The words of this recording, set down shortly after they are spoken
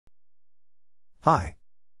Hi.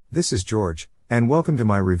 This is George, and welcome to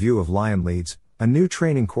my review of Lion Leads, a new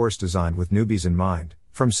training course designed with newbies in mind,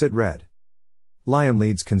 from Sid Red. Lion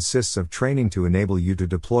Leads consists of training to enable you to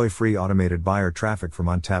deploy free automated buyer traffic from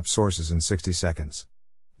untapped sources in 60 seconds.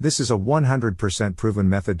 This is a 100% proven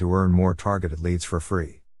method to earn more targeted leads for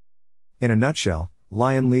free. In a nutshell,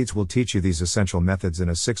 Lion Leads will teach you these essential methods in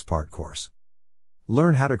a 6-part course.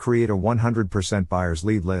 Learn how to create a 100% buyer's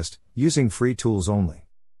lead list, using free tools only.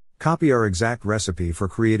 Copy our exact recipe for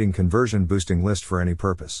creating conversion-boosting list for any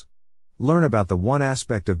purpose. Learn about the one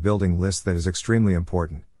aspect of building lists that is extremely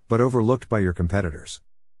important, but overlooked by your competitors.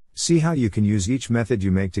 See how you can use each method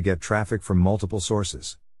you make to get traffic from multiple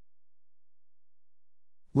sources.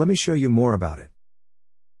 Let me show you more about it.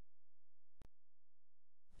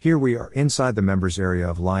 Here we are inside the members area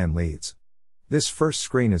of Lion Leads. This first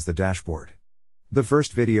screen is the dashboard. The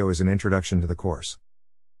first video is an introduction to the course.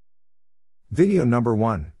 Video number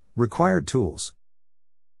 1. Required tools.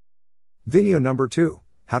 Video number 2.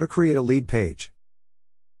 How to create a lead page.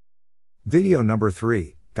 Video number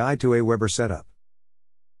 3. Guide to Aweber setup.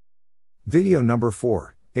 Video number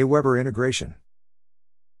 4. Aweber integration.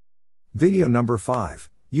 Video number 5.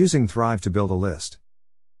 Using Thrive to build a list.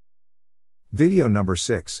 Video number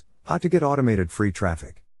 6. How to get automated free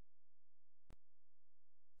traffic.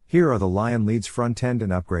 Here are the Lion Leads front end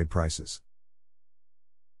and upgrade prices.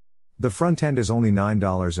 The front end is only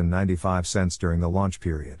 $9.95 during the launch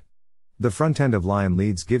period. The front end of Lion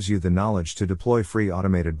Leads gives you the knowledge to deploy free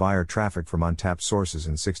automated buyer traffic from untapped sources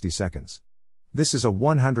in 60 seconds. This is a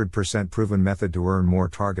 100% proven method to earn more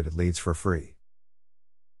targeted leads for free.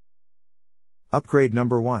 Upgrade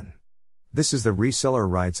number 1. This is the reseller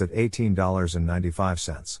rights at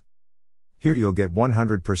 $18.95. Here you'll get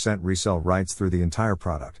 100% resell rights through the entire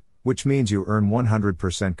product, which means you earn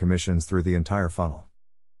 100% commissions through the entire funnel.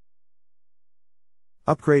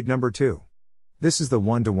 Upgrade number 2. This is the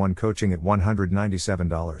one-to-one coaching at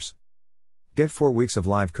 $197. Get 4 weeks of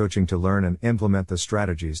live coaching to learn and implement the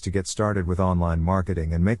strategies to get started with online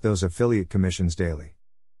marketing and make those affiliate commissions daily.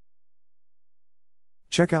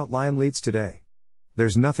 Check out Lion Leads today.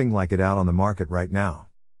 There's nothing like it out on the market right now.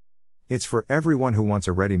 It's for everyone who wants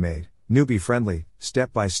a ready-made, newbie-friendly,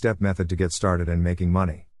 step-by-step method to get started and making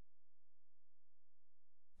money.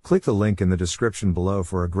 Click the link in the description below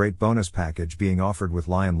for a great bonus package being offered with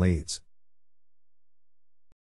Lion Leads.